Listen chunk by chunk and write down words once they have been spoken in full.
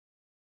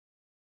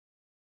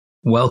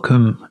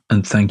Welcome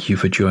and thank you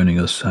for joining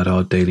us at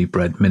our Daily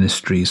Bread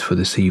Ministries for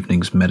this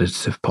evening's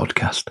meditative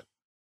podcast.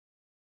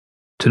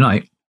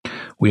 Tonight,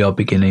 we are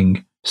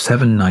beginning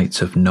 7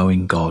 nights of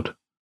knowing God,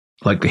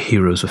 like the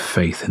heroes of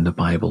faith in the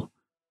Bible.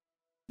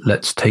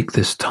 Let's take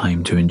this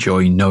time to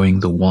enjoy knowing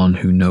the one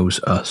who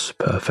knows us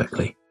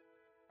perfectly.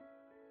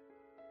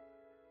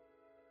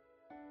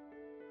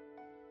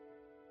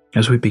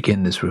 As we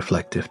begin this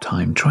reflective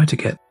time, try to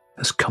get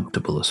as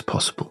comfortable as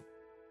possible.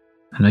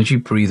 And as you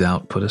breathe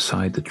out, put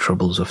aside the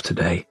troubles of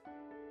today.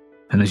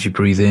 And as you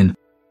breathe in,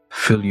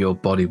 fill your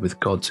body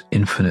with God's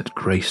infinite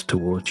grace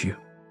towards you.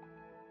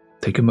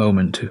 Take a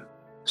moment to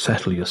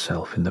settle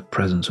yourself in the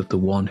presence of the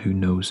one who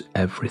knows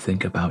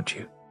everything about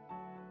you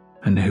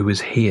and who is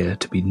here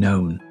to be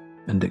known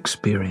and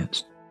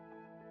experienced.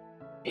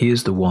 He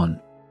is the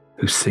one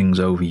who sings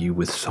over you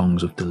with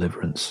songs of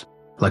deliverance,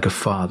 like a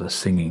father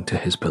singing to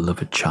his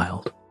beloved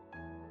child.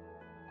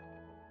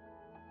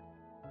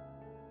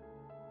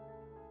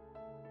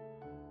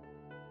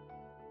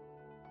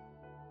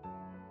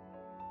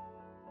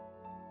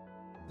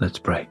 Let's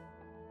pray.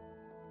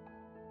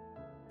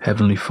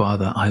 Heavenly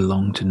Father, I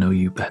long to know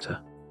you better,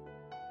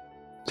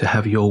 to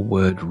have your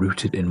word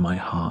rooted in my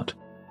heart,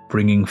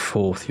 bringing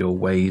forth your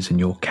ways and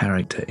your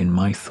character in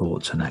my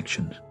thoughts and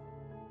actions.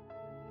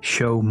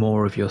 Show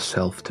more of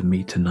yourself to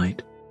me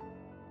tonight.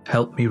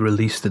 Help me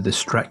release the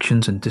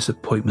distractions and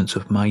disappointments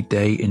of my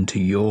day into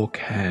your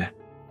care,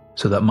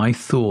 so that my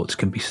thoughts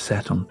can be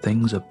set on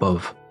things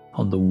above,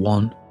 on the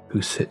one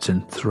who sits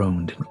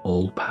enthroned in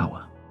all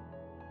power.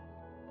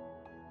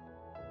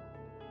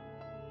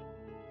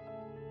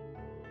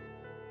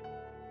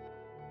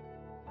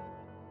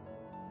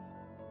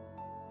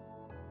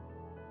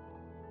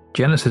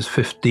 Genesis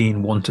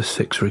 15,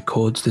 1-6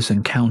 records this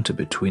encounter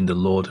between the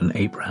Lord and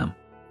Abraham,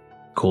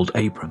 called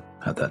Abram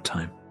at that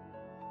time.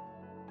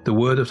 The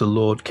word of the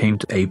Lord came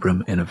to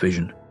Abram in a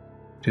vision.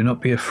 "Do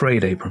not be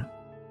afraid, Abram.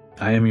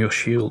 I am your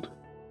shield,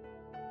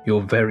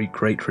 your very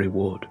great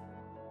reward."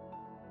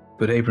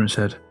 But Abram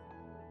said,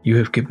 "You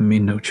have given me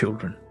no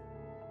children,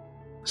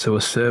 so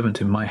a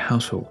servant in my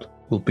household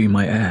will be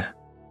my heir."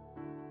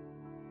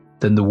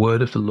 Then the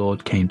word of the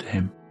Lord came to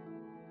him,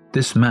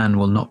 "This man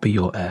will not be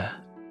your heir,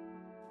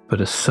 but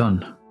a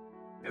son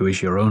who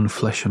is your own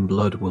flesh and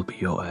blood will be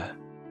your heir."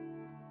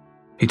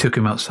 He took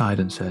him outside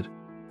and said,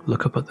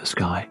 "Look up at the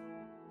sky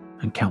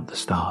and count the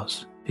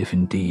stars, if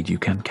indeed you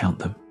can count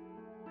them."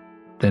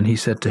 Then he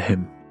said to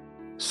him,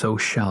 "So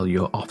shall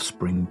your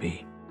offspring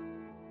be."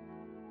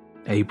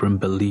 Abram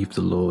believed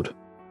the Lord,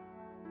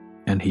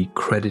 and he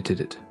credited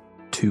it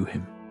to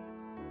him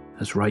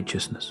as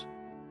righteousness.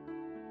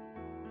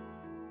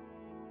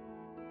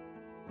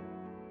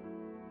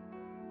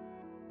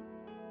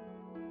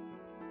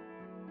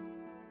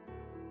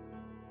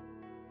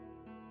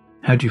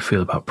 How do you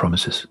feel about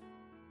promises?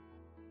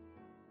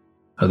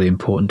 Are they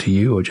important to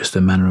you or just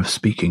a manner of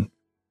speaking?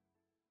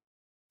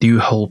 Do you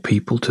hold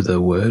people to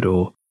their word,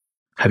 or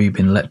have you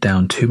been let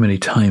down too many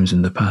times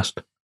in the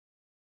past?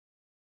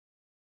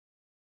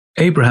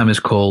 Abraham is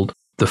called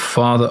the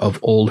father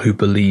of all who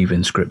believe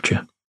in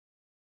Scripture.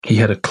 He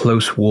had a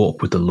close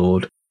walk with the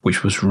Lord,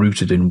 which was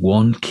rooted in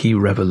one key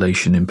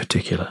revelation in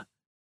particular.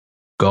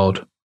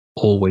 God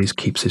always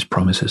keeps his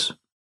promises.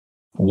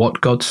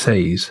 What God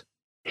says,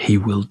 he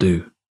will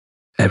do.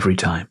 Every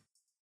time.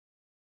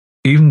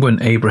 Even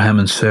when Abraham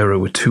and Sarah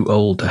were too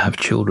old to have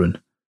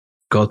children,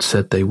 God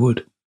said they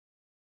would.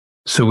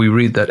 So we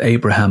read that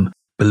Abraham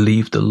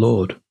believed the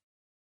Lord.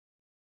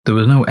 There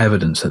was no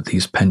evidence that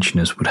these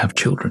pensioners would have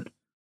children,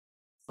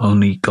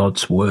 only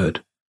God's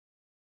word.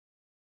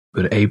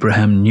 But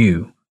Abraham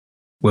knew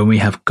when we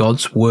have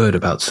God's word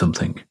about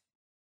something,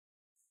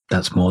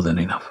 that's more than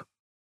enough.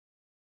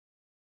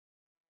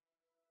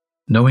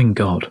 Knowing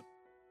God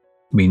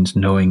means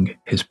knowing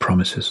his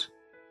promises.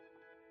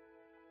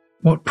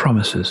 What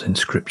promises in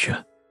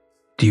Scripture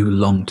do you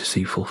long to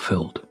see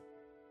fulfilled?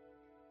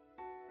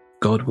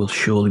 God will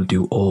surely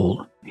do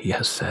all he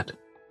has said.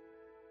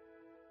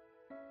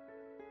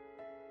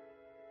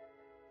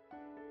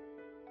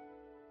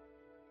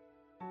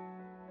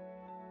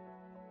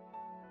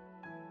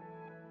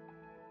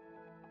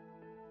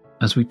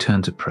 As we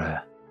turn to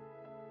prayer,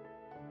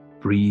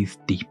 breathe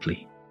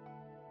deeply,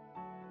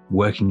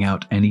 working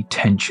out any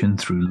tension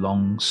through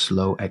long,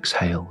 slow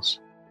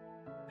exhales.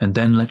 And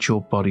then let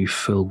your body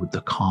fill with the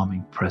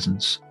calming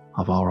presence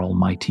of our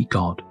Almighty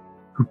God,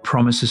 who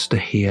promises to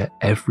hear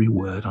every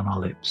word on our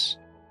lips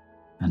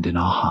and in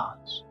our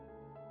hearts.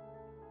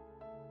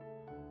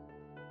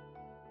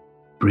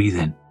 Breathe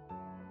in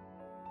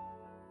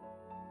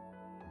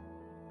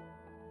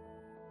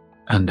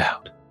and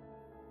out,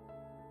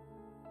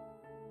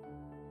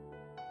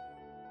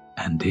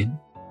 and in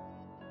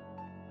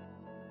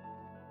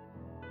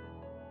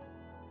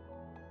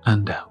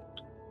and out.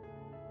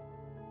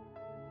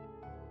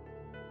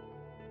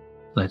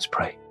 Let's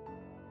pray.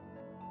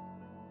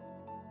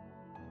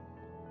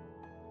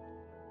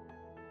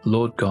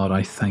 Lord God,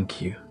 I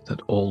thank you that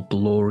all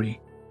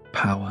glory,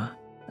 power,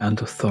 and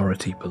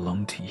authority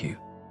belong to you.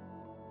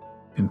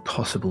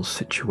 impossible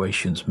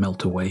situations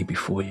melt away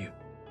before you.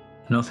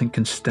 Nothing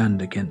can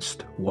stand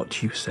against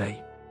what you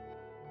say.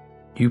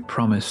 You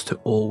promise to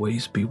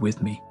always be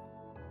with me,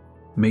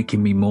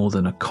 making me more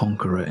than a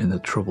conqueror in the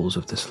troubles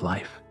of this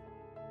life.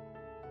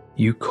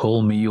 You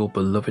call me your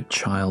beloved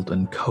child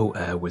and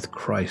co-heir with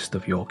Christ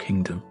of your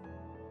kingdom.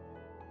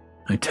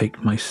 I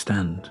take my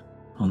stand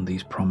on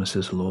these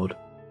promises, Lord.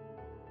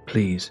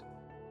 Please,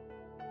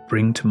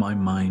 bring to my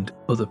mind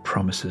other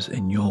promises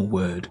in your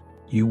word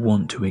you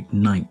want to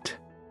ignite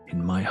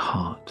in my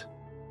heart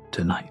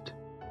tonight.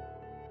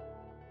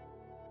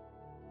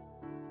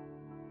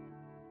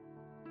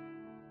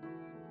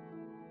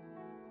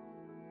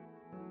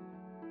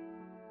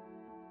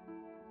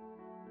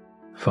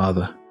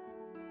 Father,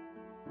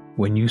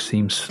 when you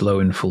seem slow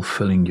in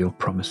fulfilling your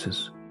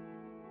promises,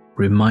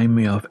 remind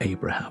me of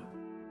Abraham,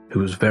 who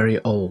was very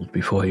old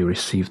before he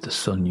received the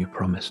son you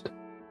promised.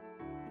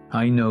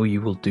 I know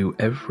you will do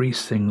every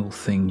single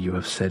thing you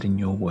have said in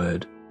your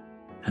word,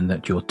 and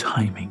that your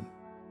timing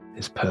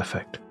is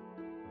perfect.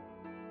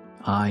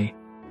 I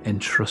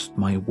entrust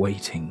my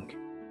waiting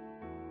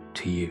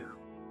to you.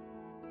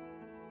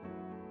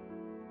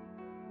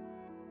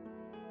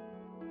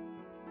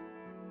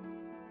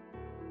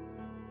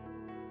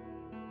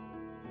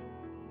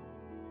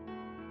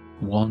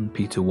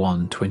 Peter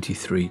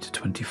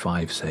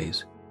 1:23-25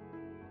 says,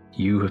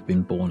 You have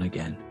been born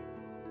again,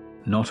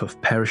 not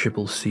of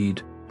perishable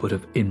seed, but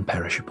of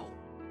imperishable,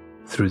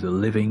 through the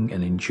living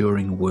and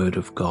enduring word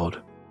of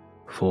God.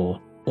 For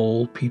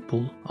all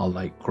people are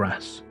like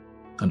grass,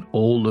 and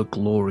all their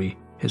glory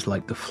is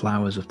like the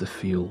flowers of the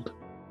field.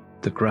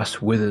 The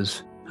grass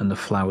withers and the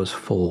flowers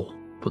fall,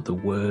 but the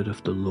word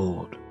of the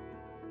Lord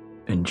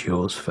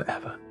endures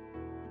forever.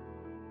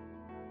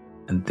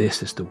 And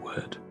this is the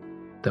word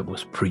that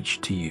was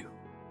preached to you.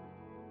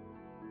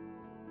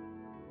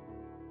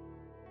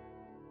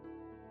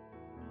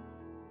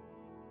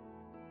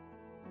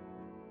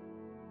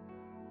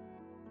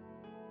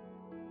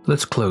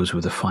 Let's close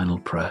with a final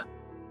prayer.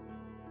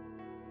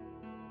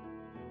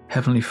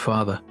 Heavenly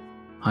Father,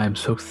 I am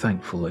so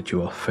thankful that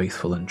you are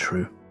faithful and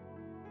true.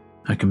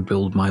 I can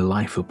build my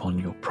life upon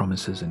your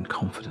promises in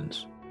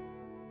confidence.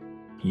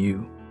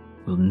 You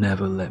will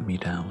never let me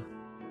down.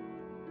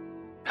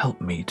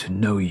 Help me to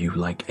know you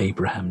like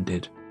Abraham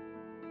did,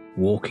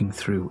 walking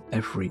through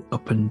every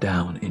up and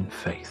down in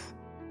faith.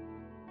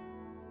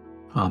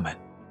 Amen.